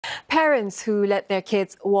Parents who let their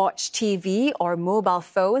kids watch TV or mobile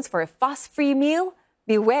phones for a fuss-free meal,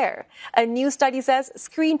 beware. A new study says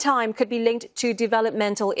screen time could be linked to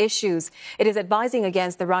developmental issues. It is advising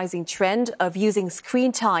against the rising trend of using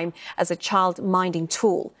screen time as a child-minding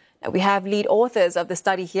tool. Now, we have lead authors of the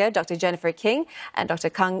study here, Dr. Jennifer Kiing and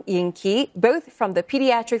Dr. Kang Ying, both from the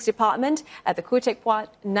Paediatrics Department at the Khoo Teck Puat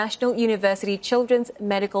National University Children's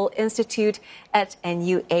Medical Institute at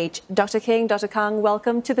NUH. Dr. Kiing, Dr. Kang,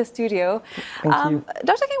 welcome to the studio. Thank you.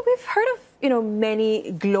 Dr. Kiing, we've heard of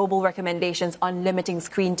many global recommendations on limiting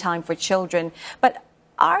screen time for children, but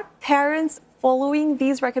are parents following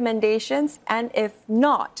these recommendations? And if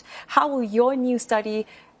not, how will your new study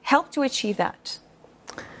help to achieve that?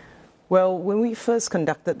 Well, when we first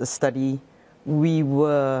conducted the study, we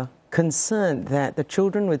were concerned that the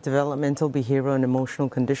children with developmental, behavioral and emotional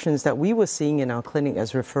conditions that we were seeing in our clinic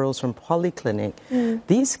as referrals from polyclinic,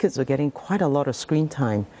 these kids were getting quite a lot of screen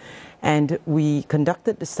time. And we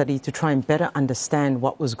conducted the study to try and better understand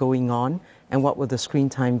what was going on and what were the screen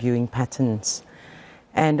time viewing patterns.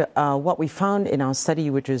 And what we found in our study,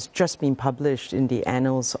 which has just been published in the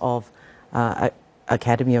Annals of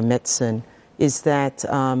Academy of Medicine, is that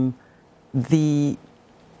the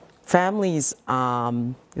families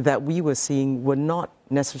that we were seeing were not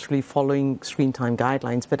necessarily following screen time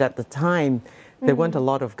guidelines, but at the time, there weren't a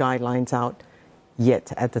lot of guidelines out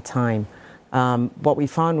yet at the time. What we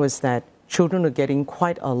found was that children were getting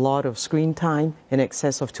quite a lot of screen time, in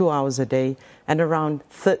excess of 2 hours a day, and around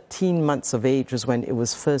 13 months of age was when it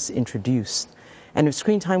was first introduced. And if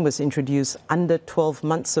screen time was introduced under 12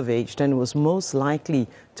 months of age, then it was most likely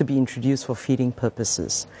to be introduced for feeding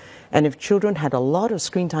purposes. And if children had a lot of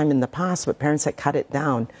screen time in the past, but parents had cut it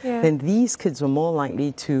down, then these kids were more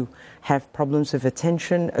likely to have problems with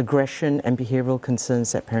attention, aggression, and behavioral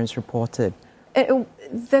concerns that parents reported.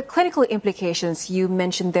 The clinical implications, you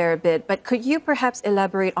mentioned there a bit, but could you perhaps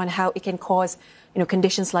elaborate on how it can cause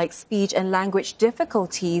conditions like speech and language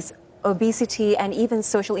difficulties, obesity, and even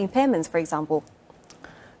social impairments, for example?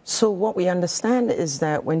 So what we understand is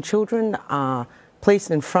that when children are placed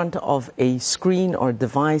in front of a screen or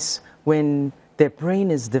device when their brain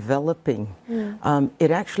is developing, it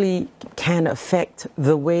actually can affect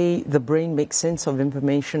the way the brain makes sense of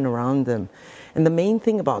information around them. And the main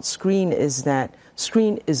thing about screen is that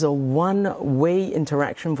screen is a one-way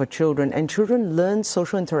interaction for children, and children learn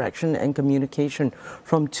social interaction and communication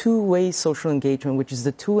from two-way social engagement, which is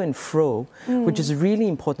the to and fro, which is really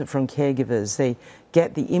important from caregivers. They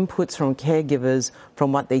get the inputs from caregivers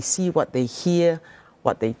from what they see, what they hear,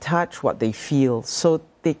 what they touch, what they feel. So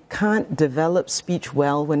they can't develop speech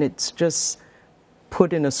well when it's just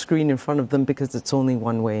put in a screen in front of them because it's only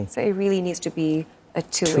one way. So it really needs to be a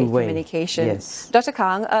two-way communication. Yes. Dr.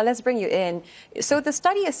 Kang, let's bring you in. So the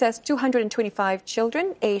study assessed 225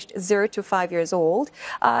 children aged 0 to 5 years old.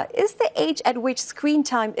 Is the age at which screen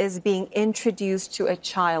time is being introduced to a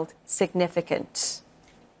child significant?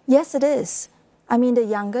 Yes, it is. I mean, the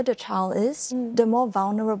younger the child is, the more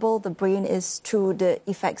vulnerable the brain is to the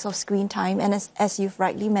effects of screen time. And as you've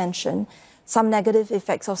rightly mentioned, some negative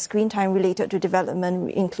effects of screen time related to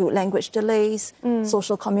development include language delays,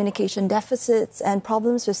 social communication deficits, and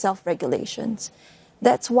problems with self-regulations.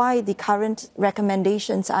 That's why the current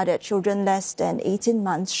recommendations are that children less than 18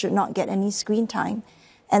 months should not get any screen time,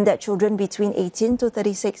 and that children between 18 to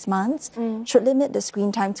 36 months should limit the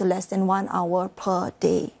screen time to less than 1 hour per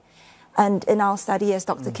day. And in our study, as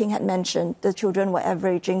Dr. Kiing had mentioned, the children were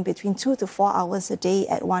averaging between 2 to 4 hours a day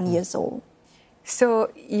at 1 year old.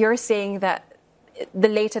 So you're saying that the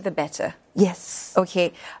later the better? Yes.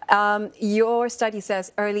 Okay. Your study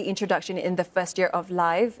says early introduction in the first year of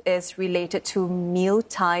life is related to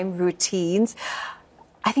mealtime routines.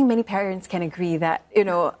 I think many parents can agree that,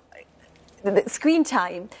 the screen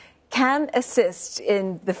time can assist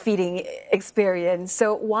in the feeding experience.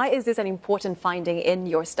 So why is this an important finding in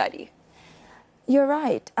your study? You're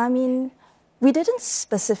right. I mean, we didn't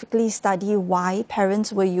specifically study why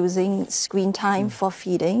parents were using screen time for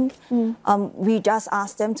feeding. We just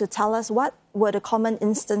asked them to tell us what were the common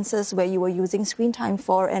instances where you were using screen time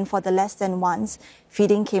for, and for the less than ones,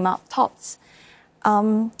 feeding came up tops.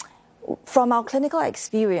 From our clinical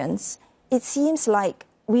experience, it seems like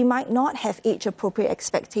we might not have age-appropriate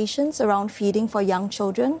expectations around feeding for young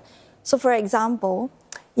children. So, for example,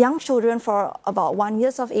 young children for about 1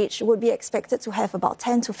 year of age would be expected to have about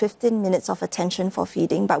 10 to 15 minutes of attention for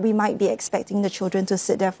feeding, but we might be expecting the children to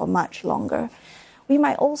sit there for much longer. We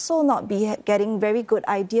might also not be getting very good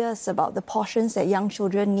ideas about the portions that young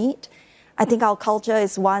children need. I think our culture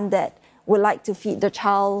is one that would like to feed the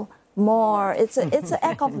child more. It's an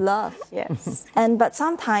act of love. Yes. But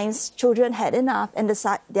sometimes children had enough and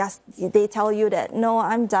they tell you that, no,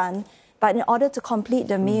 I'm done. But in order to complete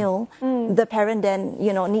the meal, the parent then,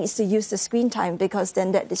 needs to use the screen time because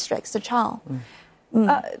then that distracts the child.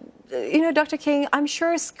 Dr. Kiing, I'm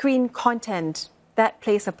sure screen content, that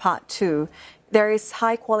plays a part too. There is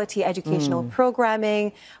high-quality educational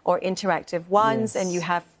programming or interactive ones, and you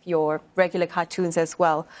have your regular cartoons as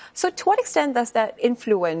well. So to what extent does that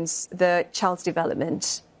influence the child's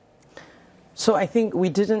development? So I think we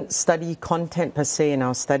didn't study content per se in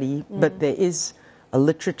our study, but there is a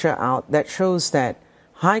literature out that shows that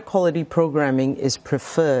high-quality programming is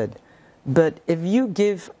preferred. But if you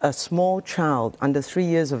give a small child under 3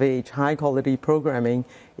 years of age high-quality programming,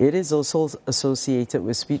 it is also associated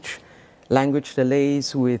with speech language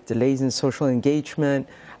delays, with delays in social engagement,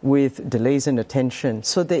 with delays in attention.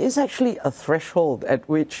 So there is actually a threshold at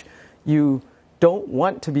which you don't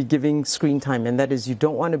want to be giving screen time, and that is you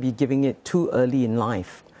don't want to be giving it too early in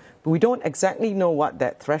life. But we don't exactly know what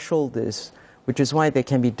that threshold is, which is why there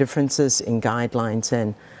can be differences in guidelines.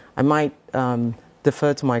 And I might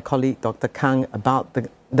defer to my colleague, Dr. Kang, about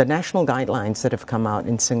the national guidelines that have come out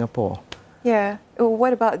in Singapore. Yeah.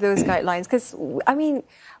 What about those guidelines? Because,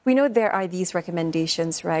 we know there are these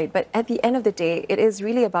recommendations, right? But at the end of the day, it is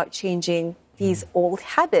really about changing these old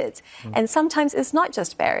habits. And sometimes it's not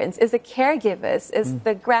just parents, it's the caregivers, it's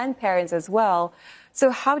the grandparents as well. So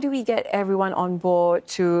how do we get everyone on board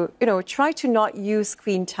to, try to not use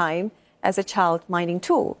screen time as a child-minding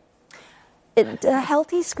tool? The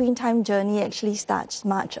healthy screen time journey actually starts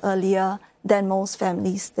much earlier than most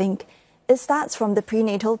families think. It starts from the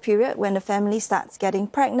prenatal period when the family starts getting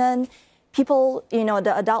pregnant. People,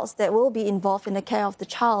 the adults that will be involved in the care of the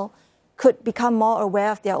child could become more aware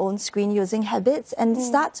of their own screen using habits and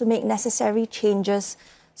start to make necessary changes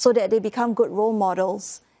so that they become good role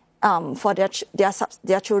models for their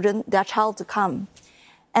child to come.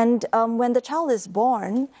 And when the child is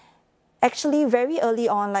born, actually very early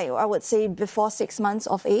on, like I would say before 6 months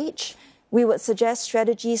of age, we would suggest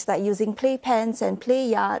strategies like using playpens and play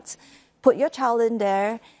yards. Put your child in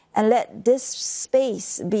there and let this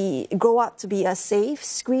space grow up to be a safe,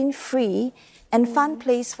 screen-free, and fun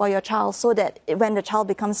place for your child so that when the child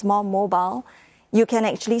becomes more mobile, you can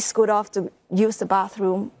actually scoot off to use the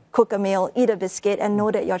bathroom, cook a meal, eat a biscuit, and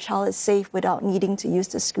know that your child is safe without needing to use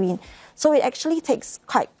the screen. So it actually takes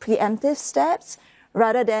quite preemptive steps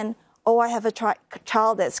rather than, I have a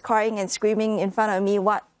child that's crying and screaming in front of me.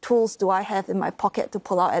 What tools do I have in my pocket to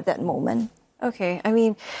pull out at that moment? Okay,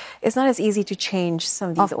 it's not as easy to change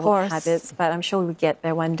some of these old habits, but I'm sure we'll get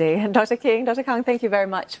there one day. And Dr. Kiing, Dr. Kang, thank you very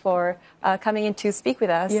much for coming in to speak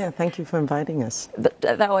with us. Yeah, thank you for inviting us.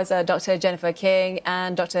 That was Dr. Jennifer Kiing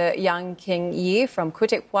and Dr. Yang King Yi from Khoo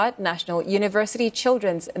Teck Puat National University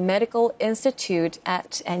Children's Medical Institute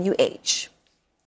at NUH.